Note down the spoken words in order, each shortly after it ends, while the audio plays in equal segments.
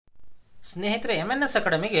ಸ್ನೇಹಿತರೆ MNS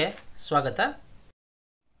ಅಕಾಡೆಮಿಗೆ ಸ್ವಾಗತ.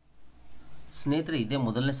 ಸ್ನೇಹಿತರೆ, ಇದೇ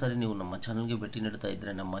ಮೊದಲನೇ ಸಾರಿ ನೀವು ನಮ್ಮ ಚಾನಲ್ಗೆ ಭೇಟಿ ನೀಡ್ತಾ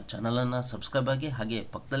ಇದ್ದರೆ ನಮ್ಮ ಚಾನಲನ್ನು ಸಬ್ಸ್ಕ್ರೈಬ್ ಆಗಿ ಹಾಗೆ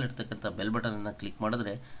ಪಕ್ಕದಲ್ಲಿರ್ತಕ್ಕಂಥ ಬೆಲ್ ಬಟನನ್ನು ಕ್ಲಿಕ್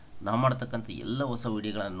ಮಾಡಿದ್ರೆ ನಾವು ಮಾಡ್ತಕ್ಕಂಥ ಎಲ್ಲ ಹೊಸ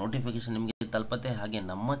ವಿಡಿಯೋಗಳ ನೋಟಿಫಿಕೇಷನ್ ನಿಮಗೆ ತಲುಪತ್ತೆ. ಹಾಗೆ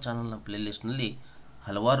ನಮ್ಮ ಚಾನಲ್ನ ಪ್ಲೇಲಿಸ್ಟ್ನಲ್ಲಿ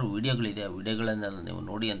ಹಲವಾರು ವಿಡಿಯೋಗಳಿದೆ, ಆ ವಿಡಿಯೋಗಳನ್ನೆಲ್ಲ ನೀವು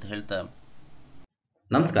ನೋಡಿ ಅಂತ ಹೇಳ್ತಾ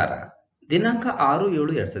ನಮಸ್ಕಾರ. ದಿನಾಂಕ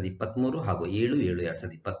 6/7/2023 ಹಾಗೂ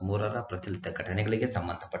 7/7/2023 ಪ್ರಚಲಿತ ಘಟನೆಗಳಿಗೆ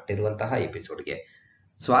ಸಂಬಂಧಪಟ್ಟಿರುವಂತಹ ಎಪಿಸೋಡ್ಗೆ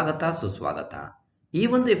ಸ್ವಾಗತ ಸುಸ್ವಾಗತ. ಈ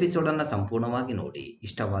ಒಂದು ಎಪಿಸೋಡ್ ಅನ್ನ ಸಂಪೂರ್ಣವಾಗಿ ನೋಡಿ,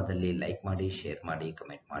 ಇಷ್ಟವಾದಲ್ಲಿ ಲೈಕ್ ಮಾಡಿ, ಶೇರ್ ಮಾಡಿ,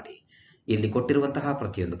 ಕಮೆಂಟ್ ಮಾಡಿ. ಇಲ್ಲಿ ಕೊಟ್ಟಿರುವಂತಹ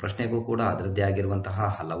ಪ್ರತಿಯೊಂದು ಪ್ರಶ್ನೆಗೂ ಕೂಡ ಅದರದ್ದೇ ಆಗಿರುವಂತಹ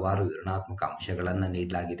ಹಲವಾರು ವಿವರಣಾತ್ಮಕ ಅಂಶಗಳನ್ನ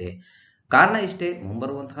ನೀಡಲಾಗಿದೆ. ಕಾರಣ ಇಷ್ಟೇ,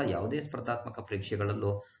 ಮುಂಬರುವಂತಹ ಯಾವುದೇ ಸ್ಪರ್ಧಾತ್ಮಕ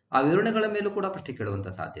ಪರೀಕ್ಷೆಗಳಲ್ಲೂ ಆ ವಿವರಣೆಗಳ ಮೇಲೂ ಕೂಡ ಪ್ರಶ್ನೆ ಕೇಳುವಂತ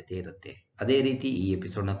ಸಾಧ್ಯತೆ ಇರುತ್ತೆ. ಅದೇ ರೀತಿ ಈ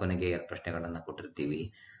ಎಪಿಸೋಡ್ನ ಕೊನೆಗೆ 2 ಪ್ರಶ್ನೆಗಳನ್ನ ಕೊಟ್ಟಿರ್ತೀವಿ.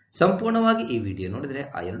 ಸಂಪೂರ್ಣವಾಗಿ ಈ ವಿಡಿಯೋ ನೋಡಿದ್ರೆ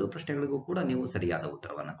ಆ 2 ಪ್ರಶ್ನೆಗಳಿಗೂ ಕೂಡ ನೀವು ಸರಿಯಾದ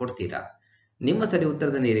ಉತ್ತರವನ್ನ ಕೊಡ್ತೀರಾ. ನಿಮ್ಮ ಸರಿ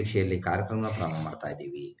ಉತ್ತರದ ನಿರೀಕ್ಷೆಯಲ್ಲಿ ಕಾರ್ಯಕ್ರಮ ಪ್ರಾರಂಭ ಮಾಡ್ತಾ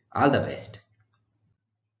ಇದ್ದೀವಿ. All the best.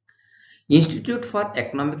 Institute for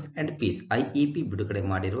economics and piece IEP ಬಿಡುಗಡೆ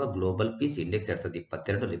ಮಾಡಿರುವ ಗ್ಲೋಬಲ್ ಪೀಸ್ ಇಂಡೆಕ್ಸ್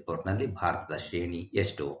 2022 ರಿಪೋರ್ಟ್ನಲ್ಲಿ ಭಾರತದ ಶ್ರೇಣಿ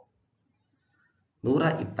ಎಷ್ಟು?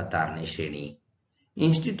 126ನೇ ಶ್ರೇಣಿ.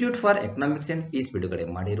 Institute for economics and piece ಬಿಡುಗಡೆ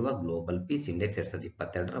ಮಾಡಿರುವ ಗ್ಲೋಬಲ್ ಪೀಸ್ ಇಂಡೆಕ್ಸ್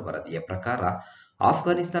 2022 ವರದಿಯ ಪ್ರಕಾರ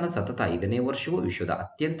ಆಫ್ಘಾನಿಸ್ತಾನ ಸತತ 5ನೇ ವರ್ಷವೂ ವಿಶ್ವದ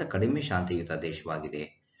ಅತ್ಯಂತ ಕಡಿಮೆ ಶಾಂತಿಯುತ ದೇಶವಾಗಿದೆ.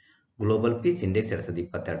 ಗ್ಲೋಬಲ್ ಪೀಸ್ ಇಂಡೆಕ್ಸ್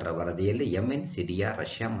 2022 ವರದಿಯಲ್ಲಿ ಯೆಮೆನ್, ಸಿರಿಯಾ,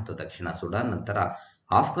 ರಷ್ಯಾ ಮತ್ತು ದಕ್ಷಿಣ ಸುಡಾನ್ ನಂತರ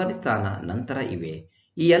ಆಫ್ಘಾನಿಸ್ತಾನ ನಂತರ ಇವೆ.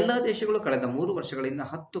 ಈ ಎಲ್ಲಾ ದೇಶಗಳು ಕಳೆದ 3 ವರ್ಷಗಳಿಂದ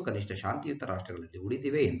 10 ಕನಿಷ್ಠ ಶಾಂತಿಯುತ ರಾಷ್ಟ್ರಗಳಲ್ಲಿ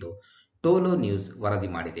ಉಳಿದಿವೆ ಎಂದು ಟೋಲೋ ನ್ಯೂಸ್ ವರದಿ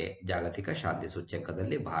ಮಾಡಿದೆ. ಜಾಗತಿಕ ಶಾಂತಿ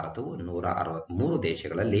ಸೂಚ್ಯಂಕದಲ್ಲಿ ಭಾರತವು 163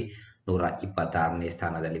 ದೇಶಗಳಲ್ಲಿ 126ನೇ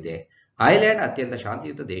ಸ್ಥಾನದಲ್ಲಿದೆ. ಐರ್ಲೆಂಡ್ ಅತ್ಯಂತ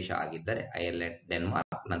ಶಾಂತಿಯುತ ದೇಶ ಆಗಿದ್ದರೆ ಐರ್ಲೆಂಡ್,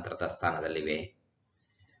 ಡೆನ್ಮಾರ್ಕ್ ನಂತರದ ಸ್ಥಾನದಲ್ಲಿವೆ.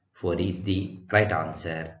 4 is the right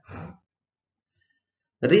answer.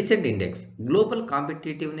 Recent Index Global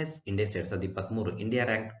Competitiveness Index 2023 India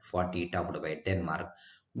ranked 40, topped by Denmark.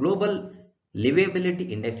 Global Livability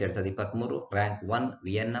Index 2023 rank 1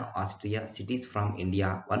 Vienna, Austria. Cities from India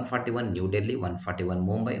 141 New Delhi, 141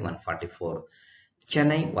 Mumbai, 144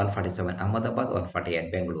 Chennai, 147 Ahmedabad,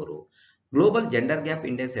 148 Bengaluru. Global Gender Gap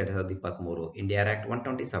Index 2023 India ranked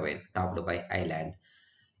 127, topped by Ireland.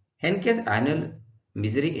 Henke's Annual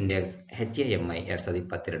Misery Index HAMI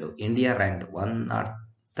 2022 India ranked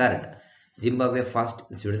 103rd, Zimbabwe 1st,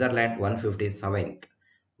 Switzerland 157th.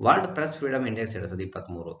 World Press Freedom Index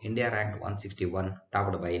 2023 India ranked 161,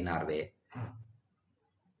 topped by Norway.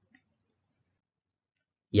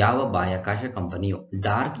 ಯಾವ ಬಾಹ್ಯಾಕಾಶ ಕಂಪನಿಯು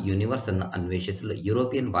dark universe ಅನ್ನು ಅನ್ವೇಷಿಸಲು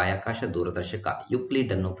European ಬಾಹ್ಯಾಕಾಶ ದೂರದರ್ಶಕ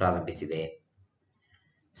Euclid ಅನ್ನು ಪ್ರಾರಂಭಿಸಿದೆ?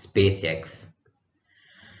 Space X.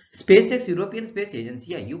 European space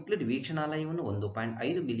ಏಜೆನ್ಸಿಯ Euclid ವೀಕ್ಷಣಾಲಯವನ್ನು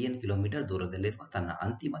 1.5 million kilometre ದೂರದಲ್ಲಿರುವ ತನ್ನ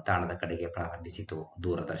ಅಂತಿಮ ತಾಣದ ಕಡೆಗೆ ಪ್ರಾರಂಭಿಸಿತು.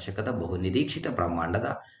 ದೂರದರ್ಶಕದ ಬಹುನಿರೀಕ್ಷಿತ ಬ್ರಹ್ಮಾಂಡದ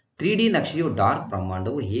 3D ನಕ್ಷೆಯು ಡಾರ್ಕ್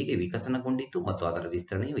ಬ್ರಹ್ಮಾಂಡವು ಹೇಗೆ ವಿಕಸನಗೊಂಡಿತು ಮತ್ತು ಅದರ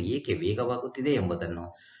ವಿಸ್ತರಣೆಯು ಏಕೆ ವೇಗವಾಗುತ್ತಿದೆ ಎಂಬುದನ್ನು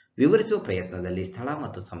ವಿವರಿಸುವ ಪ್ರಯತ್ನದಲ್ಲಿ ಸ್ಥಳ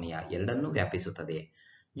ಮತ್ತು ಸಮಯ ಎರಡನ್ನೂ ವ್ಯಾಪಿಸುತ್ತದೆ.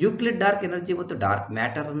 ಯುಕ್ಲಿಡ್ ಡಾರ್ಕ್ ಎನರ್ಜಿ ಮತ್ತು ಡಾರ್ಕ್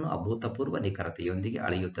ಮ್ಯಾಟರ್ ಅನ್ನು ಅಭೂತಪೂರ್ವ ನಿಖರತೆಯೊಂದಿಗೆ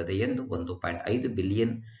ಅಳೆಯುತ್ತದೆ ಎಂದು $1.5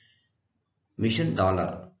 ಬಿಲಿಯನ್ ಮಿಷನ್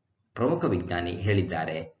ಪ್ರಮುಖ ವಿಜ್ಞಾನಿ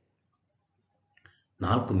ಹೇಳಿದ್ದಾರೆ.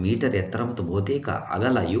 4 ಮೀಟರ್ ಎತ್ತರ ಮತ್ತು ಬಹುತೇಕ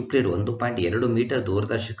ಅಗಲ ಯುಕ್ಲಿಡ್ 1.2 ಮೀಟರ್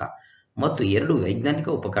ದೂರದರ್ಶಕ ಮತ್ತು 2 ವೈಜ್ಞಾನಿಕ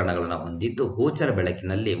ಉಪಕರಣಗಳನ್ನು ಹೊಂದಿದ್ದು, ಗೋಚರ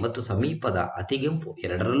ಬೆಳಕಿನಲ್ಲಿ ಮತ್ತು ಸಮೀಪದ ಅತಿಗೆಂಪು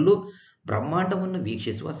ಎರಡರಲ್ಲೂ ಬ್ರಹ್ಮಾಂಡವನ್ನು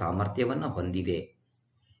ವೀಕ್ಷಿಸುವ ಸಾಮರ್ಥ್ಯವನ್ನು ಹೊಂದಿದೆ.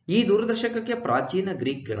 ಈ ದೂರದರ್ಶಕಕ್ಕೆ ಪ್ರಾಚೀನ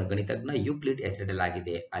ಗ್ರೀಕ್ ಗಣಿತಜ್ಞ ಯುಕ್ಲಿಡ್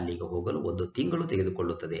ಹೆಸರಿಡಲಾಗಿದೆ. ಅಲ್ಲಿಗೆ ಹೋಗಲು 1 ತಿಂಗಳು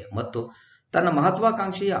ತೆಗೆದುಕೊಳ್ಳುತ್ತದೆ ಮತ್ತು ತನ್ನ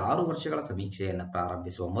ಮಹತ್ವಾಕಾಂಕ್ಷೆಯ 6 ವರ್ಷಗಳ ಸಮೀಕ್ಷೆಯನ್ನು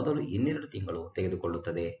ಪ್ರಾರಂಭಿಸುವ ಮೊದಲು 12 ತಿಂಗಳು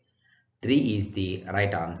ತೆಗೆದುಕೊಳ್ಳುತ್ತದೆ. 3 is the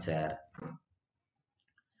right answer.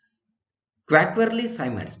 ಕ್ವಾಕ್ವೆರ್ಲಿ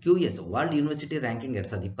Symons QS world university ranking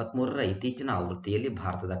 2023 ಇತ್ತೀಚಿನ ಆವೃತ್ತಿಯಲ್ಲಿ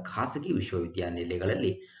ಭಾರತದ ಖಾಸಗಿ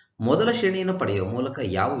ವಿಶ್ವವಿದ್ಯಾನಿಲಯಗಳಲ್ಲಿ ಮೊದಲ ಶ್ರೇಣಿಯನ್ನು ಪಡೆಯುವ ಮೂಲಕ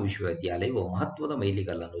ಯಾವ ವಿಶ್ವವಿದ್ಯಾಲಯವು ಮಹತ್ವದ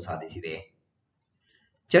ಮೈಲಿಗಲ್ಲನ್ನು ಸಾಧಿಸಿದೆ?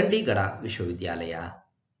 ಚಂಡೀಗಢ ವಿಶ್ವವಿದ್ಯಾಲಯ.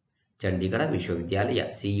 ಚಂಡೀಗಢ ವಿಶ್ವವಿದ್ಯಾಲಯ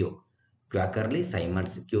CEO ಕ್ವಾಕ್ವೆರ್ಲಿ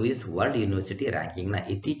Symons QS world university ರ್ಯಾಂಕಿಂಗ್ನ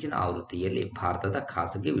ಇತ್ತೀಚಿನ ಆವೃತ್ತಿಯಲ್ಲಿ ಭಾರತದ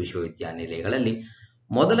ಖಾಸಗಿ ವಿಶ್ವವಿದ್ಯಾನಿಲಯಗಳಲ್ಲಿ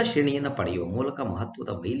ಮೊದಲ ಶ್ರೇಣಿಯನ್ನು ಪಡೆಯುವ ಮೂಲಕ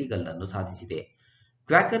ಮಹತ್ವದ ಮೈಲಿಗಲ್ಲನ್ನು ಸಾಧಿಸಿದೆ.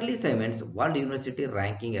 ಕ್ವಾಕ್ವೆರ್ಲಿ ಸೈಮನ್ಸ್ ವರ್ಲ್ಡ್ ಯೂನಿವರ್ಸಿಟಿ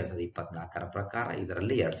ರ್ಯಾಂಕಿಂಗ್ 2024 ಪ್ರಕಾರ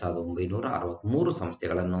ಇದರಲ್ಲಿ 2963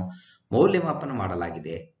 ಸಂಸ್ಥೆಗಳನ್ನು ಮೌಲ್ಯಮಾಪನ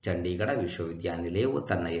ಮಾಡಲಾಗಿದೆ. ಚಂಡೀಗಢ ವಿಶ್ವವಿದ್ಯಾನಿಲಯವು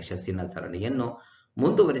ತನ್ನ ಯಶಸ್ಸಿನ ಸರಣಿಯನ್ನು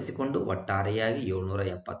ಮುಂದುವರಿಸಿಕೊಂಡು ಒಟ್ಟಾರೆಯಾಗಿ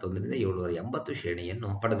 771ರಿಂದ 780 ಶ್ರೇಣಿಯನ್ನು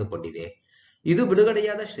ಪಡೆದುಕೊಂಡಿದೆ. ಇದು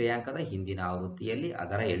ಬಿಡುಗಡೆಯಾದ ಶ್ರೇಯಾಂಕದ ಹಿಂದಿನ ಆವೃತ್ತಿಯಲ್ಲಿ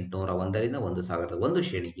ಅದರ 801ರಿಂದ 1001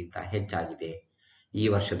 ಶ್ರೇಣಿಗಿಂತ ಹೆಚ್ಚಾಗಿದೆ. ಈ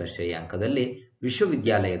ವರ್ಷದ ಶ್ರೇಯಾಂಕದಲ್ಲಿ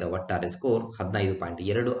ವಿಶ್ವವಿದ್ಯಾಲಯದ ಒಟ್ಟಾರೆ ಸ್ಕೋರ್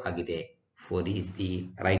 15.2 ಆಗಿದೆ. 4 is the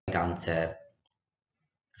right answer.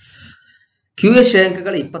 QS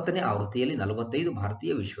ಶ್ರೇಯಾಂಕಗಳ 20ನೇ ಆವೃತ್ತಿಯಲ್ಲಿ 45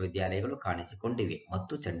 ಭಾರತೀಯ ವಿಶ್ವವಿದ್ಯಾಲಯಗಳು ಕಾಣಿಸಿಕೊಂಡಿವೆ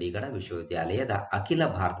ಮತ್ತು ಚಂಡೀಗಢ ವಿಶ್ವವಿದ್ಯಾಲಯದ ಅಖಿಲ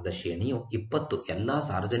ಭಾರತದ ಶ್ರೇಣಿಯು 20 ಎಲ್ಲಾ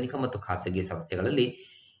ಸಾರ್ವಜನಿಕ ಮತ್ತು ಖಾಸಗಿ ಸಂಸ್ಥೆಗಳಲ್ಲಿ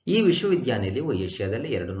ಈ ವಿಶ್ವವಿದ್ಯಾನಿಲಯವು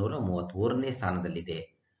ಏಷ್ಯಾದಲ್ಲಿ 233ನೇ ಸ್ಥಾನದಲ್ಲಿದೆ.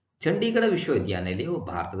 ಚಂಡೀಗಢ ವಿಶ್ವವಿದ್ಯಾನಿಲಯವು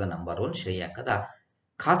ಭಾರತದ ನಂಬರ್ 1 ಶ್ರೇಯಾಂಕದ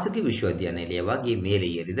ಖಾಸಗಿ ವಿಶ್ವವಿದ್ಯಾನಿಲಯವಾಗಿ ಮೇಲೆ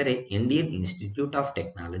ಏರಿದರೆ, Indian institute of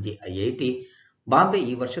technology IIT Bombay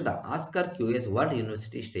ಈ ವರ್ಷದ ಆಸ್ಕರ್ QS ವರ್ಲ್ಡ್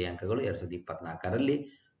ಯೂನಿವರ್ಸಿಟಿ ಶ್ರೇಯಾಂಕಗಳು 2024ರಲ್ಲಿ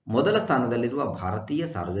ಮೊದಲ ಸ್ಥಾನದಲ್ಲಿರುವ ಭಾರತೀಯ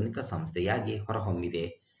ಸಾರ್ವಜನಿಕ ಸಂಸ್ಥೆಯಾಗಿ ಹೊರಹೊಮ್ಮಿದೆ.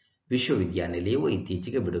 ವಿಶ್ವವಿದ್ಯಾನಿಲಯವು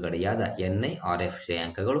ಇತ್ತೀಚೆಗೆ ಬಿಡುಗಡೆಯಾದ NIRF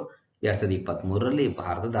ಶ್ರೇಯಾಂಕಗಳು 2023ರಲ್ಲಿ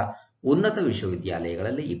ಭಾರತದ ಉನ್ನತ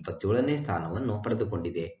ವಿಶ್ವವಿದ್ಯಾಲಯಗಳಲ್ಲಿ 27ನೇ ಸ್ಥಾನವನ್ನು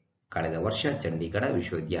ಪಡೆದುಕೊಂಡಿದೆ. ಕಳೆದ ವರ್ಷ ಚಂಡೀಗಢ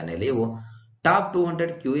ವಿಶ್ವವಿದ್ಯಾನಿಲಯವು ಟಾಪ್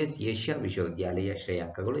 200 QS ಏಷ್ಯಾ ವಿಶ್ವವಿದ್ಯಾಲಯ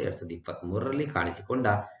ಶ್ರೇಯಾಂಕಗಳು 2023ರಲ್ಲಿ ಕಾಣಿಸಿಕೊಂಡ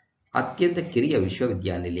ಅತ್ಯಂತ ಕಿರಿಯ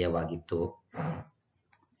ವಿಶ್ವವಿದ್ಯಾನಿಲಯವಾಗಿತ್ತು.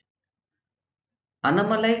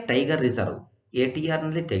 ಅನಮಲೈ ಟೈಗರ್ ರಿಸರ್ವ್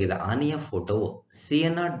ATRನಲ್ಲಿ ತೆಗೆದ ಆನೆಯ ಫೋಟೋವು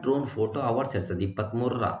ಸಿಯೆನಾ ಡ್ರೋನ್ ಫೋಟೋ ಅವಾರ್ಡ್ಸ್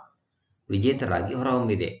 2023ರ ವಿಜೇತರಾಗಿ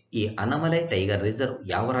ಹೊರಹೊಮ್ಮಿದೆ. ಈ ಅನಮಲೈ ಟೈಗರ್ ರಿಸರ್ವ್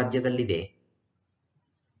ಯಾವ ರಾಜ್ಯದಲ್ಲಿದೆ?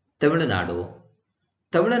 ತಮಿಳುನಾಡು.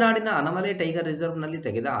 ತಮಿಳುನಾಡಿನ ಅನಮಲೈ ಟೈಗರ್ ರಿಸರ್ವ್ನಲ್ಲಿ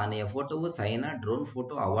ತೆಗೆದ ಆನೆಯ ಫೋಟೋವು ಸೈನಾ ಡ್ರೋನ್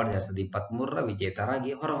ಫೋಟೋ ಅವಾರ್ಡ್ 2023ರ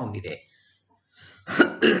ವಿಜೇತರಾಗಿ ಹೊರಹೊಮ್ಮಿದೆ.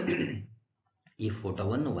 ಈ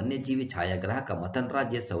ಫೋಟೋವನ್ನು ವನ್ಯಜೀವಿ ಛಾಯಾಗ್ರಾಹಕ ಮತನ್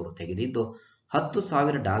ರಾಜ್ ಎಸ್ ಅವರು ತೆಗೆದಿದ್ದು,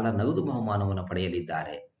 $10,000 ನಗದು ಬಹುಮಾನವನ್ನು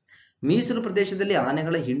ಪಡೆಯಲಿದ್ದಾರೆ. ಮೀಸಲು ಪ್ರದೇಶದಲ್ಲಿ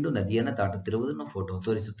ಆನೆಗಳ ಹಿಂಡು ನದಿಯನ್ನು ದಾಟುತ್ತಿರುವುದನ್ನು ಫೋಟೋ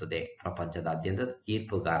ತೋರಿಸುತ್ತದೆ. ಪ್ರಪಂಚದಾದ್ಯಂತದ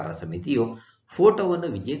ತೀರ್ಪುಗಾರರ ಸಮಿತಿಯು ಫೋಟೋವನ್ನು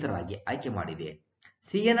ವಿಜೇತರಾಗಿ ಆಯ್ಕೆ ಮಾಡಿದೆ.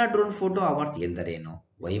 ಸಿಯೆನಾ ಡ್ರೋನ್ ಫೋಟೋ ಅವಾರ್ಡ್ಸ್ ಎಂದರೇನು?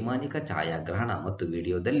 ವೈಮಾನಿಕ ಛಾಯಾಗ್ರಹಣ ಮತ್ತು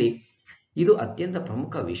ವಿಡಿಯೋದಲ್ಲಿ ಇದು ಅತ್ಯಂತ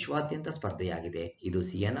ಪ್ರಮುಖ ವಿಶ್ವಾದ್ಯಂತ ಸ್ಪರ್ಧೆಯಾಗಿದೆ. ಇದು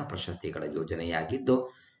ಸಿಯೆನಾ ಪ್ರಶಸ್ತಿಗಳ ಯೋಜನೆಯಾಗಿದ್ದು,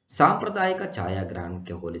 ಸಾಂಪ್ರದಾಯಿಕ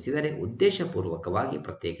ಛಾಯಾಗ್ರಹಣಕ್ಕೆ ಹೋಲಿಸಿದರೆ ಉದ್ದೇಶಪೂರ್ವಕವಾಗಿ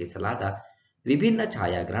ಪ್ರತ್ಯೇಕಿಸಲಾದ ವಿಭಿನ್ನ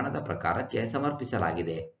ಛಾಯಾಗ್ರಹಣದ ಪ್ರಕಾರಕ್ಕೆ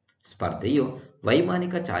ಸಮರ್ಪಿಸಲಾಗಿದೆ. ಸ್ಪರ್ಧೆಯು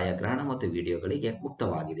ವೈಮಾನಿಕ ಛಾಯಾಗ್ರಹಣ ಮತ್ತು ವಿಡಿಯೋಗಳಿಗೆ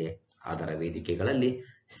ಮುಕ್ತವಾಗಿದೆ. ಅದರ ವೇದಿಕೆಗಳಲ್ಲಿ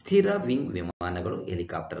ಸ್ಥಿರ ವಿಂಗ್ ವಿಮಾನಗಳು,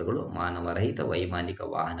 ಹೆಲಿಕಾಪ್ಟರ್ಗಳು, ಮಾನವರಹಿತ ವೈಮಾನಿಕ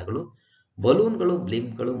ವಾಹನಗಳು, ಬಲೂನ್ಗಳು,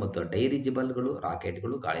 ಬ್ಲಿಂಪ್ಗಳು ಮತ್ತು ಡೈರಿಜಿಬಲ್ಗಳು,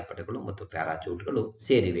 ರಾಕೆಟ್ಗಳು, ಗಾಳಿಪಟಗಳು ಮತ್ತು ಪ್ಯಾರಾಚೂಟ್ಗಳು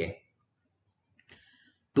ಸೇರಿವೆ.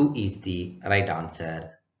 2 is the right answer.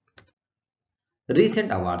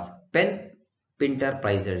 Recent awards: pen Pinter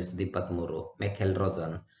price 2023 ಮೆಕೆಲ್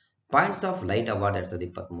ರೋಸನ್, points of light award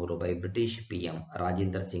 2023 by British PM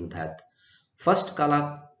Rajendra Singh ಧತ್, first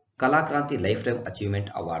ಕಲಾಕ್ರಾಂತಿ life time achievement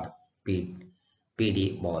award PD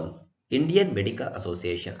ball, Indian medical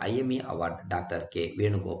association IME award doctor K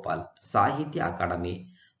Venugopal, ಸಾಹಿತ್ಯ academy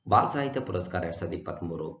ball ಸಾಹಿತ್ಯ ಪುರಸ್ಕಾರ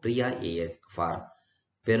 2023 Priya AS for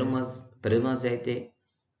ಪೆರುಮಜೈತೆ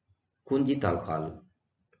Kunhi ತಾಲ್ಕಾಲ್.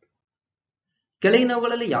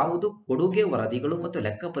 ಕೆಳಗಿನವುಗಳಲ್ಲಿ ಯಾವುದು ಕೊಡುಗೆ ವರದಿಗಳು ಮತ್ತು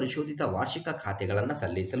ಲೆಕ್ಕ ಪರಿಶೋಧಿತ ವಾರ್ಷಿಕ ಖಾತೆಗಳನ್ನು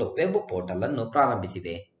ಸಲ್ಲಿಸಲು ವೆಬ್ ಪೋರ್ಟಲ್ ಅನ್ನು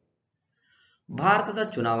ಪ್ರಾರಂಭಿಸಿದೆ? ಭಾರತದ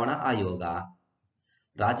ಚುನಾವಣಾ ಆಯೋಗ.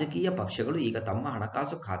 ರಾಜಕೀಯ ಪಕ್ಷಗಳು ಈಗ ತಮ್ಮ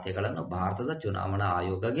ಹಣಕಾಸು ಖಾತೆಗಳನ್ನು ಭಾರತದ ಚುನಾವಣಾ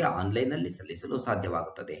ಆಯೋಗಕ್ಕೆ ಆನ್ಲೈನ್ನಲ್ಲಿ ಸಲ್ಲಿಸಲು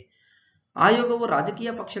ಸಾಧ್ಯವಾಗುತ್ತದೆ. ಆಯೋಗವು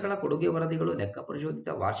ರಾಜಕೀಯ ಪಕ್ಷಗಳ ಕೊಡುಗೆ ವರದಿಗಳು, ಲೆಕ್ಕ ಪರಿಶೋಧಿತ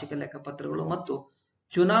ವಾರ್ಷಿಕ ಲೆಕ್ಕಪತ್ರಗಳು ಮತ್ತು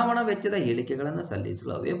ಚುನಾವಣಾ ವೆಚ್ಚದ ಹೇಳಿಕೆಗಳನ್ನು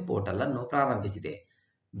ಸಲ್ಲಿಸಲು ವೆಬ್ ಪೋರ್ಟಲ್ ಅನ್ನು ಪ್ರಾರಂಭಿಸಿದೆ.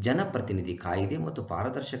 ಜನಪ್ರತಿನಿಧಿ ಕಾಯ್ದೆ ಮತ್ತು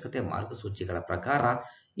ಪಾರದರ್ಶಕತೆ ಮಾರ್ಗಸೂಚಿಗಳ ಪ್ರಕಾರ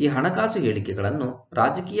ಈ ಹಣಕಾಸು ಹೇಳಿಕೆಗಳನ್ನು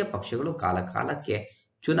ರಾಜಕೀಯ ಪಕ್ಷಗಳು ಕಾಲಕಾಲಕ್ಕೆ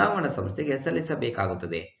ಚುನಾವಣಾ ಸಂಸ್ಥೆಗೆ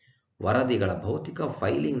ಸಲ್ಲಿಸಬೇಕಾಗುತ್ತದೆ. ವರದಿಗಳ ಭೌತಿಕ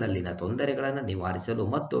ಫೈಲಿಂಗ್ನಲ್ಲಿನ ತೊಂದರೆಗಳನ್ನು ನಿವಾರಿಸಲು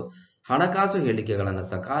ಮತ್ತು ಹಣಕಾಸು ಹೇಳಿಕೆಗಳನ್ನು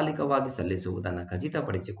ಸಕಾಲಿಕವಾಗಿ ಸಲ್ಲಿಸುವುದನ್ನು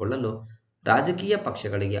ಖಚಿತಪಡಿಸಿಕೊಳ್ಳಲು ರಾಜಕೀಯ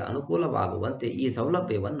ಪಕ್ಷಗಳಿಗೆ ಅನುಕೂಲವಾಗುವಂತೆ ಈ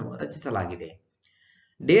ಸೌಲಭ್ಯವನ್ನು ರಚಿಸಲಾಗಿದೆ.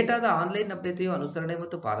 ಡೇಟಾದ ಆನ್ಲೈನ್ ಲಭ್ಯತೆಯು ಅನುಸರಣೆ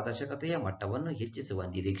ಮತ್ತು ಪಾರದರ್ಶಕತೆಯ ಮಟ್ಟವನ್ನು ಹೆಚ್ಚಿಸುವ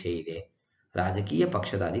ನಿರೀಕ್ಷೆಯಿದೆ. ರಾಜಕೀಯ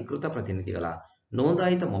ಪಕ್ಷದ ಅಧಿಕೃತ ಪ್ರತಿನಿಧಿಗಳ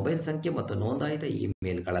ನೋಂದಾಯಿತ ಮೊಬೈಲ್ ಸಂಖ್ಯೆ ಮತ್ತು ನೋಂದಾಯಿತ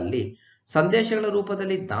ಇಮೇಲ್ಗಳಲ್ಲಿ ಸಂದೇಶಗಳ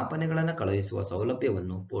ರೂಪದಲ್ಲಿ ಜ್ಞಾಪನೆಗಳನ್ನು ಕಳುಹಿಸುವ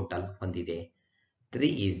ಸೌಲಭ್ಯವನ್ನು ಪೋರ್ಟಲ್ ಹೊಂದಿದೆ. 3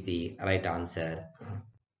 is the right answer.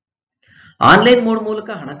 Online mode ಮೂಲಕ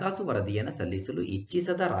ಹಣಕಾಸು ವರದಿಯನ್ನು ಸಲ್ಲಿಸಲು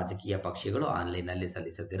ಇಚ್ಛಿಸದ ರಾಜಕೀಯ ಪಕ್ಷಗಳು ಆನ್ಲೈನ್ನಲ್ಲಿ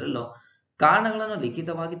ಸಲ್ಲಿಸದಿರಲು ಕಾರಣಗಳನ್ನು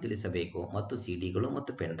ಲಿಖಿತವಾಗಿ ತಿಳಿಸಬೇಕು ಮತ್ತು ಸಿಡಿಗಳು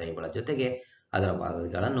ಮತ್ತು ಪೆನ್ ಡ್ರೈವ್ಗಳ ಜೊತೆಗೆ ಅದರ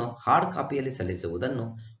ವರದಿಗಳನ್ನು ಹಾರ್ಡ್ ಕಾಪಿಯಲ್ಲಿ ಸಲ್ಲಿಸುವುದನ್ನು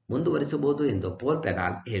ಮುಂದುವರಿಸಬಹುದು ಎಂದು ಪೋಲ್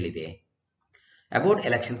ಪೆನಾಲ್ ಹೇಳಿದೆ. About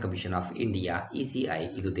election commission of India ECI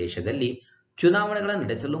ಇದು ದೇಶದಲ್ಲಿ ಚುನಾವಣೆಗಳನ್ನು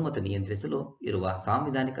ನಡೆಸಲು ಮತ್ತು ನಿಯಂತ್ರಿಸಲು ಇರುವ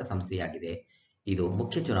ಸಾಂವಿಧಾನಿಕ ಸಂಸ್ಥೆಯಾಗಿದೆ. ಇದು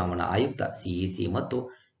ಮುಖ್ಯ ಚುನಾವಣಾ ಆಯುಕ್ತ CEC ಮತ್ತು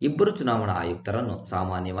 2 ಚುನಾವಣಾ ಆಯುಕ್ತರನ್ನು,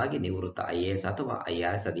 ಸಾಮಾನ್ಯವಾಗಿ ನಿವೃತ್ತ IAS ಅಥವಾ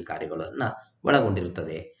IRS ಅಧಿಕಾರಿಗಳನ್ನು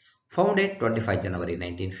ಒಳಗೊಂಡಿರುತ್ತದೆ. Founded 25 January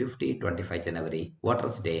 1950, 25 January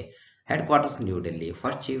voters day. Head quarters new Delhi.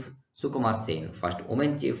 First chief Sukumar Sen, first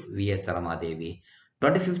women chief VS Ramadevi,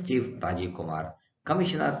 25th chief Rajiv Kumar.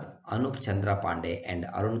 Commissioners Anup Chandra Pandey and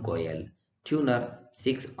Arun Goyal. Tuner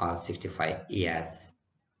 6 or 65 years.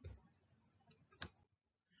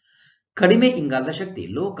 ಕಡಿಮೆ ಇಂಗಾಲದ ಶಕ್ತಿ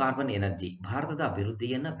ಲೋ ಕಾರ್ಬನ್ ಎನರ್ಜಿ ಭಾರತದ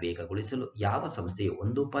ಅಭಿವೃದ್ಧಿಯನ್ನು ವೇಗಗೊಳಿಸಲು ಯಾವ ಸಂಸ್ಥೆಯು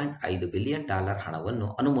 $1.5 billion ಹಣವನ್ನು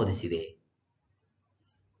ಅನುಮೋದಿಸಿದೆ?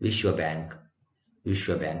 ವಿಶ್ವ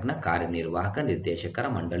ಬ್ಯಾಂಕ್ನ ಕಾರ್ಯನಿರ್ವಾಹಕ ನಿರ್ದೇಶಕರ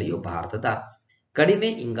ಮಂಡಳಿಯು ಭಾರತದ ಕಡಿಮೆ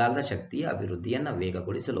ಇಂಗಾಲದ ಶಕ್ತಿಯ ಅಭಿವೃದ್ಧಿಯನ್ನು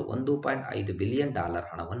ವೇಗಗೊಳಿಸಲು $1.5 ಬಿಲಿಯನ್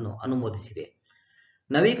ಹಣವನ್ನು ಅನುಮೋದಿಸಿದೆ.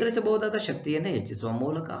 ನವೀಕರಿಸಬಹುದಾದ ಶಕ್ತಿಯನ್ನು ಹೆಚ್ಚಿಸುವ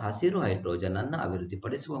ಮೂಲಕ, ಹಸಿರು ಹೈಡ್ರೋಜನ್ ಅನ್ನು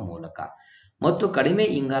ಅಭಿವೃದ್ಧಿಪಡಿಸುವ ಮೂಲಕ ಮತ್ತು ಕಡಿಮೆ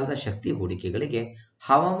ಇಂಗಾಲದ ಶಕ್ತಿ ಹೂಡಿಕೆಗಳಿಗೆ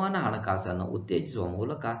ಹವಾಮಾನ ಹಣಕಾಸನ್ನು ಉತ್ತೇಜಿಸುವ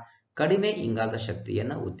ಮೂಲಕ ಕಡಿಮೆ ಇಂಗಾಲದ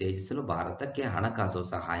ಶಕ್ತಿಯನ್ನು ಉತ್ತೇಜಿಸಲು ಭಾರತಕ್ಕೆ ಹಣಕಾಸು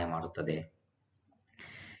ಸಹಾಯ ಮಾಡುತ್ತದೆ.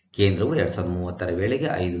 ಕೇಂದ್ರವು 2030ರ ವೇಳೆಗೆ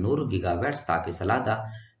 500 ಗಿಗಾವ್ಯಾಟ್ ಸ್ಥಾಪಿಸಲಾದ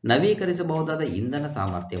ನವೀಕರಿಸಬಹುದಾದ ಇಂಧನ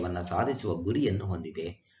ಸಾಮರ್ಥ್ಯವನ್ನು ಸಾಧಿಸುವ ಗುರಿಯನ್ನು ಹೊಂದಿದೆ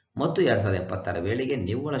ಮತ್ತು 2070ರ ವೇಳೆಗೆ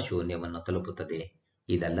ನಿವ್ವಳ ಶೂನ್ಯವನ್ನು ತಲುಪುತ್ತದೆ.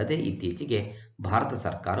 ಇದಲ್ಲದೆ ಇತ್ತೀಚೆಗೆ ಭಾರತ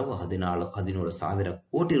ಸರ್ಕಾರವು 17,000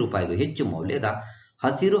 ಕೋಟಿ ರೂಪಾಯಿಗೂ ಹೆಚ್ಚು ಮೌಲ್ಯದ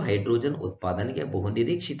ಹಸಿರು ಹೈಡ್ರೋಜನ್ ಉತ್ಪಾದನೆಗೆ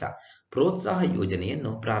ಬಹುನಿರೀಕ್ಷಿತ ಪ್ರೋತ್ಸಾಹ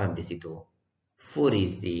ಯೋಜನೆಯನ್ನು ಪ್ರಾರಂಭಿಸಿತು. 4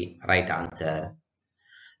 is the right answer.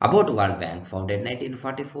 About World Bank, founded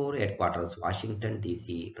 1944, headquarters Washington DC,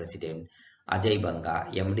 President Ajay Banga,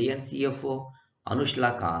 MD and CFO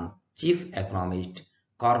Anushla Kant, Chief Economist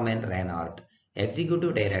Carmen Reinhardt,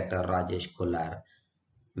 Executive Director Rajesh Kullar.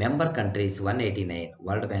 Member countries 189,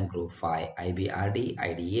 World Bank Group 5, IBRD,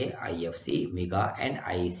 IDA, IFC, MIGA and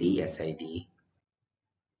ICSID.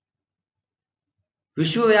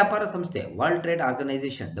 ವಿಶ್ವ ವ್ಯಾಪಾರ ಸಂಸ್ಥೆ world trade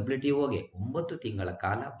organisation WTOಗೆ 9 ತಿಂಗಳ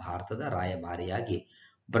ಕಾಲ ಭಾರತದ ರಾಯಭಾರಿಯಾಗಿ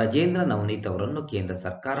ಬ್ರಜೇಂದ್ರ ನವನೀತ್ ಅವರನ್ನು ಕೇಂದ್ರ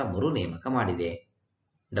ಸರ್ಕಾರ ಮರು ನೇಮಕ ಮಾಡಿದೆ.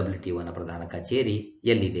 WTOನ ಪ್ರಧಾನ ಕಚೇರಿ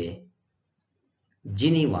ಎಲ್ಲಿದೆ?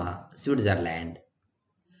 Geneva, Switzerland.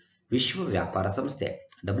 ವಿಶ್ವ ವ್ಯಾಪಾರ ಸಂಸ್ಥೆ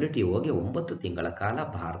WTOಗೆ 9 ತಿಂಗಳ ಕಾಲ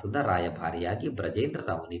ಭಾರತದ ರಾಯಭಾರಿಯಾಗಿ ಬ್ರಜೇಂದ್ರ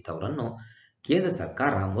ನವನೀತ್ ಅವರನ್ನು ಕೇಂದ್ರ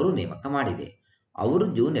ಸರ್ಕಾರ ಮರು ನೇಮಕ ಮಾಡಿದೆ. ಅವರು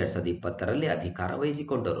ಜೂನ್ 2020ರಲ್ಲಿ ಅಧಿಕಾರ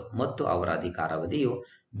ವಹಿಸಿಕೊಂಡರು ಮತ್ತು ಅವರ ಅಧಿಕಾರಾವಧಿಯು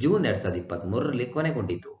ಜೂನ್ 2023ರಲ್ಲಿ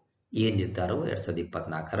ಕೊನೆಗೊಂಡಿತು. ಈ ನಿರ್ಧಾರವು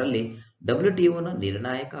 2024ರಲ್ಲಿ WTOನ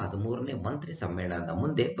ನಿರ್ಣಾಯಕ 13ನೇ ಮಂತ್ರಿ ಸಮ್ಮೇಳನದ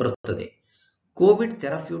ಮುಂದೆ ಬರುತ್ತದೆ. ಕೋವಿಡ್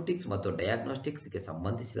ಥೆರಪ್ಯೂಟಿಕ್ಸ್ ಮತ್ತು ಡಯಾಗ್ನೋಸ್ಟಿಕ್ಸ್ಗೆ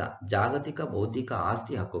ಸಂಬಂಧಿಸಿದ ಜಾಗತಿಕ ಬೌದ್ಧಿಕ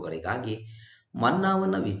ಆಸ್ತಿ ಹಕ್ಕುಗಳಿಗಾಗಿ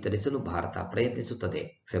ಮನ್ನಾವನ್ನು ವಿಸ್ತರಿಸಲು ಭಾರತ ಪ್ರಯತ್ನಿಸುತ್ತದೆ.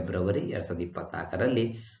 ಫೆಬ್ರವರಿ 2024ರಲ್ಲಿ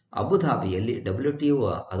ಅಬುಧಾಬಿಯಲ್ಲಿ WTO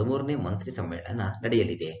 13ನೇ ಮಂತ್ರಿ ಸಮ್ಮೇಳನ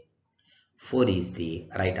ನಡೆಯಲಿದೆ. 4 is the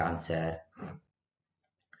right answer.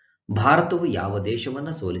 ಭಾರತವು ಯಾವ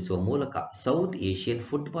ದೇಶವನ್ನು ಸೋಲಿಸುವ ಮೂಲಕ south Asian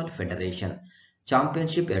football federation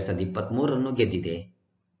championship 2023 ಗೆದ್ದಿದೆ?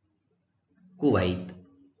 ಕುವೈತ್.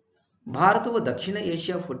 ಭಾರತವು ದಕ್ಷಿಣ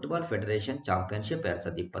ಏಷ್ಯಾ ಫುಟ್ಬಾಲ್ ಫೆಡರೇಷನ್ ಚಾಂಪಿಯನ್ಶಿಪ್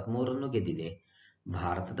 2023 ಗೆದ್ದಿದೆ.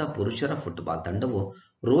 ಭಾರತದ ಪುರುಷರ ಫುಟ್ಬಾಲ್ ತಂಡವು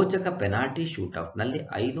ರೋಚಕ ಪೆನಾಲ್ಟಿ ಶೂಟೌಟ್ನಲ್ಲಿ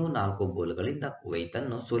 5-4 ಗೋಲುಗಳಿಂದ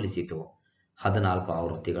ಕುವೈತನ್ನು ಸೋಲಿಸಿತು. 14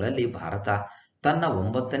 ಆವೃತ್ತಿಗಳಲ್ಲಿ ಭಾರತ ತನ್ನ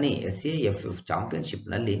 9ನೇ SAFF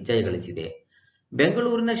ಚಾಂಪಿಯನ್ಶಿಪ್ನಲ್ಲಿ ಜಯಗಳಿಸಿದೆ.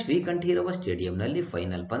 ಬೆಂಗಳೂರಿನ ಶ್ರೀಕಂಠೀರವ ಸ್ಟೇಡಿಯಂನಲ್ಲಿ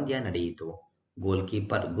ಫೈನಲ್ ಪಂದ್ಯ ನಡೆಯಿತು. ಗೋಲ್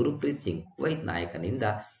ಕೀಪರ್ ಗುರುಪ್ರೀತ್ ಸಿಂಗ್ ಕುವೈತ್ ನಾಯಕನಿಂದ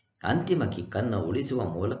ಅಂತಿಮ ಕಿಕ್ ಅನ್ನು ಉಳಿಸುವ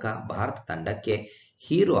ಮೂಲಕ ಭಾರತ ತಂಡಕ್ಕೆ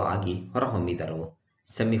ಹೀರೋ ಆಗಿ ಹೊರಹೊಮ್ಮಿದರು.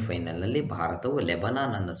 ಸೆಮಿಫೈನಲ್ನಲ್ಲಿ ಭಾರತವು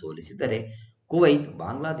ಲೆಬನಾನ್ ಅನ್ನು ಸೋಲಿಸಿದರೆ Kuwait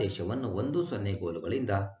ಬಾಂಗ್ಲಾದೇಶವನ್ನು 1-0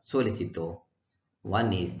 ಗೋಲುಗಳಿಂದ ಸೋಲಿಸಿತು.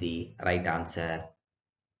 1 is the right answer.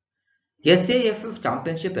 SAFF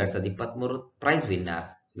championship 2023 prize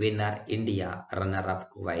winner India, runner up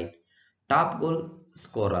Kuwait. Top goal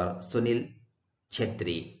scorer Sunil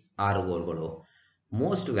ಛೆತ್ರಿ 6 ಗೋಲ್ಗಳು.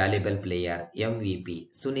 Most valuable player MVP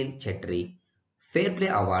Sunil Chhetri. Fair play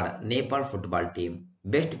award Nepal football team.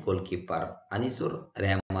 Best goal keeper ಅನಿಸುರ್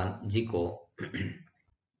Rahman ಜಿಕೋ.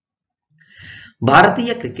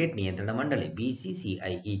 ಭಾರತೀಯ cricket ನಿಯಂತ್ರಣ ಮಂಡಳಿ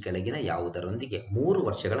BCCI ಈ ಕೆಳಗಿನ ಯಾವುದರೊಂದಿಗೆ 3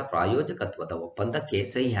 ವರ್ಷಗಳ ಪ್ರಾಯೋಜಕತ್ವದ ಒಪ್ಪಂದಕ್ಕೆ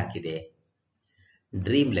ಸಹಿ ಹಾಕಿದೆ?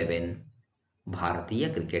 ಡ್ರೀಮ್ 11. ಭಾರತೀಯ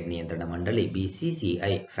ಕ್ರಿಕೆಟ್ ನಿಯಂತ್ರಣ ಮಂಡಳಿ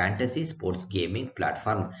BCCI fantasy sports gaming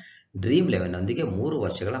platform dream 11 ನೊಂದಿಗೆ 3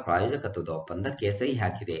 ವರ್ಷಗಳ ಪ್ರಾಯೋಜಕತ್ವದ ಒಪ್ಪಂದಕ್ಕೆ ಸಹಿ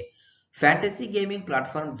ಹಾಕಿದೆ. Fantasy gaming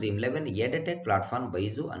platform dream 11 edtech platform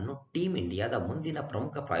Baiju ಅನ್ನು ಟೀಮ್ ಇಂಡಿಯಾದ ಮುಂದಿನ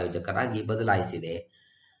ಪ್ರಮುಖ ಪ್ರಾಯೋಜಕರಾಗಿ ಬದಲಾಯಿಸಿದೆ.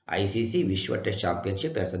 ICC ವಿಶ್ವ ಟೆಸ್ಟ್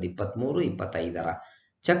ಚಾಂಪಿಯನ್ಶಿಪ್ 2023-25ರ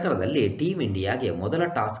ಚಕ್ರದಲ್ಲಿ ಟೀಮ್ ಇಂಡಿಯಾಗೆ ಮೊದಲ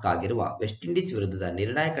ಟಾಸ್ಕ್ ಆಗಿರುವ ವೆಸ್ಟ್ ಇಂಡೀಸ್ ವಿರುದ್ಧದ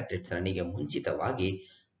ನಿರ್ಣಾಯಕ ಟೆಸ್ಟ್ ಸರಣಿಗೆ ಮುಂಚಿತವಾಗಿ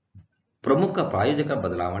ಪ್ರಮುಖ ಪ್ರಾಯೋಜಕ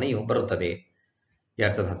ಬದಲಾವಣೆಯು ಬರುತ್ತದೆ.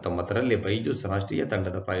 2019ರಲ್ಲಿ ಬೈಜೂಸ್ ರಾಷ್ಟ್ರೀಯ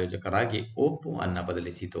ತಂಡದ ಪ್ರಾಯೋಜಕರಾಗಿ ಓಪ್ಪೋ ಅನ್ನು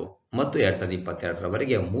ಬದಲಿಸಿತು ಮತ್ತು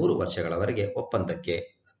 2022ರವರೆಗೆ 3 ವರ್ಷಗಳವರೆಗೆ ಒಪ್ಪಂದಕ್ಕೆ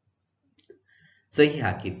ಸಹಿ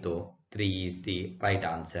ಹಾಕಿತ್ತು. 3 is the right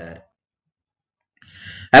answer.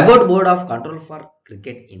 About Board of Control for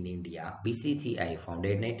Cricket in India, BCCI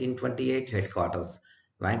founded 1928, headquarters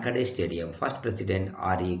Wankhede Stadium, first president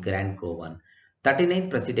R.E. Grant Govan, 39th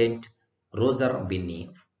president Roger Binney,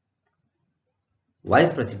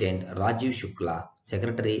 vice president Rajiv Shukla,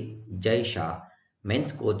 secretary Jay Shah,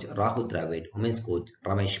 men's coach Rahul Dravid, women's coach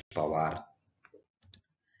Ramesh Pawar.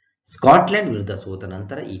 Scotland ವಿರುದ್ಧ ಸೋತ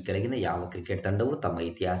ನಂತರ ಈ ಕೆಳಗಿನ ಯಾವ cricket ತಂಡವು ತಮ್ಮ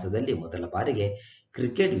ಇತಿಹಾಸದಲ್ಲಿ ಮೊದಲ ಬಾರಿಗೆ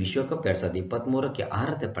ಕ್ರಿಕೆಟ್ ವಿಶ್ವಕಪ್ 2023ಕ್ಕೆ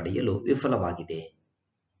ಅರ್ಹತೆ ಪಡೆಯಲು ವಿಫಲವಾಗಿದೆ?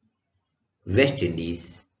 West Indies.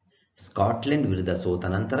 ಸ್ಕಾಟ್ಲೆಂಡ್ ವಿರುದ್ಧ ಸೋತ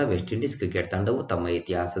ನಂತರ ವೆಸ್ಟ್ ಇಂಡೀಸ್ ಕ್ರಿಕೆಟ್ ತಂಡವು ತಮ್ಮ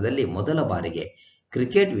ಇತಿಹಾಸದಲ್ಲಿ ಮೊದಲ ಬಾರಿಗೆ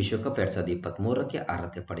ಕ್ರಿಕೆಟ್ ವಿಶ್ವಕಪ್ 2023ಕ್ಕೆ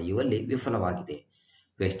ಅರ್ಹತೆ ಪಡೆಯುವಲ್ಲಿ ವಿಫಲವಾಗಿದೆ.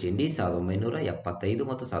 ವೆಸ್ಟ್ ಇಂಡೀಸ್ 1975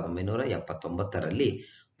 ಮತ್ತು 1979ರಲ್ಲಿ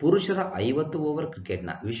ಪುರುಷರ 50 ಓವರ್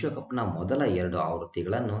ಕ್ರಿಕೆಟ್ನ ವಿಶ್ವಕಪ್ನ ಮೊದಲ 2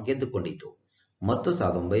 ಆವೃತ್ತಿಗಳನ್ನು ಗೆದ್ದುಕೊಂಡಿತು ಮತ್ತು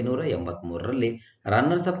 1983ರಲ್ಲಿ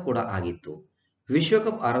ರನ್ನರ್ಸ್ ಅಪ್ ಕೂಡ ಆಗಿತ್ತು.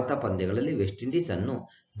 ವಿಶ್ವಕಪ್ ಅರ್ಹತಾ ಪಂದ್ಯಗಳಲ್ಲಿ ವೆಸ್ಟ್ ಇಂಡೀಸ್ ಅನ್ನು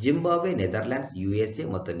ಜಿಂಬಾಬ್ವೆ, ನೆದರ್ಲ್ಯಾಂಡ್ಸ್, ಯುಎಸ್ಎ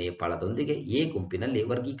ಮತ್ತು ನೇಪಾಳದೊಂದಿಗೆ ಎ ಗುಂಪಿನಲ್ಲಿ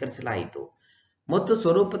ವರ್ಗೀಕರಿಸಲಾಯಿತು ಮತ್ತು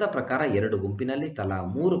ಸ್ವರೂಪದ ಪ್ರಕಾರ 2 ಗುಂಪಿನಲ್ಲಿ ತಲಾ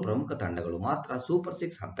 3 ಪ್ರಮುಖ ತಂಡಗಳು ಮಾತ್ರ ಸೂಪರ್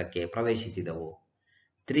 6 ಹಂತಕ್ಕೆ ಪ್ರವೇಶಿಸಿದವು.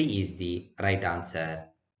 3 ಈಸ್ ದಿ ರೈಟ್ ಆನ್ಸರ್.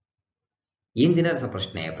 ಇಂದಿನ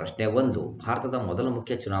ರಸಪ್ರಶ್ನೆ. ಪ್ರಶ್ನೆ 1. ಭಾರತದ ಮೊದಲ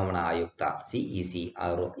ಮುಖ್ಯ ಚುನಾವಣಾ ಆಯುಕ್ತ ಸಿಇಸಿ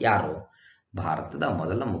ಯಾರು? ಭಾರತದ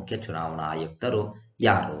ಮೊದಲ ಮುಖ್ಯ ಚುನಾವಣಾ ಆಯುಕ್ತರು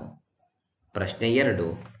ಯಾರು? ಪ್ರಶ್ನೆ 2.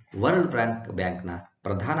 ವರ್ಲ್ಡ್ ಬ್ಯಾಂಕ್ನ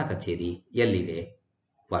ಪ್ರಧಾನ ಕಚೇರಿ ಎಲ್ಲಿದೆ?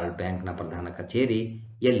 ವರ್ಲ್ಡ್ ಬ್ಯಾಂಕ್ನ ಪ್ರಧಾನ ಕಚೇರಿ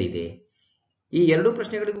ಎಲ್ಲಿದೆ? ಈ 2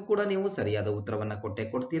 ಪ್ರಶ್ನೆಗಳಿಗೂ ಕೂಡ ನೀವು ಸರಿಯಾದ ಉತ್ತರವನ್ನು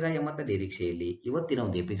ಕೊಡ್ತೀರಾ ಎಂಬಂತ ನಿರೀಕ್ಷೆಯಲ್ಲಿ ಇವತ್ತಿನ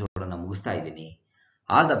ಒಂದು ಎಪಿಸೋಡ್ ಅನ್ನು ಮುಗಿಸ್ತಾ ಇದ್ದೀನಿ.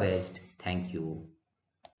 All the best. Thank you.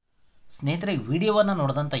 ಸ್ನೇಹಿತರೆ, ವಿಡಿಯೋವನ್ನು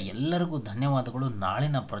ನೋಡಿದಂಥ ಎಲ್ಲರಿಗೂ ಧನ್ಯವಾದಗಳು.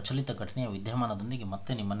 ನಾಳಿನ ಪ್ರಚಲಿತ ಘಟನೆಯ ವಿದ್ಯಮಾನದೊಂದಿಗೆ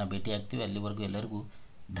ಮತ್ತೆ ನಿಮ್ಮನ್ನು ಭೇಟಿಯಾಗ್ತೀವಿ. ಅಲ್ಲಿವರೆಗೂ ಎಲ್ಲರಿಗೂ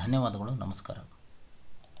ಧನ್ಯವಾದಗಳು. ನಮಸ್ಕಾರ.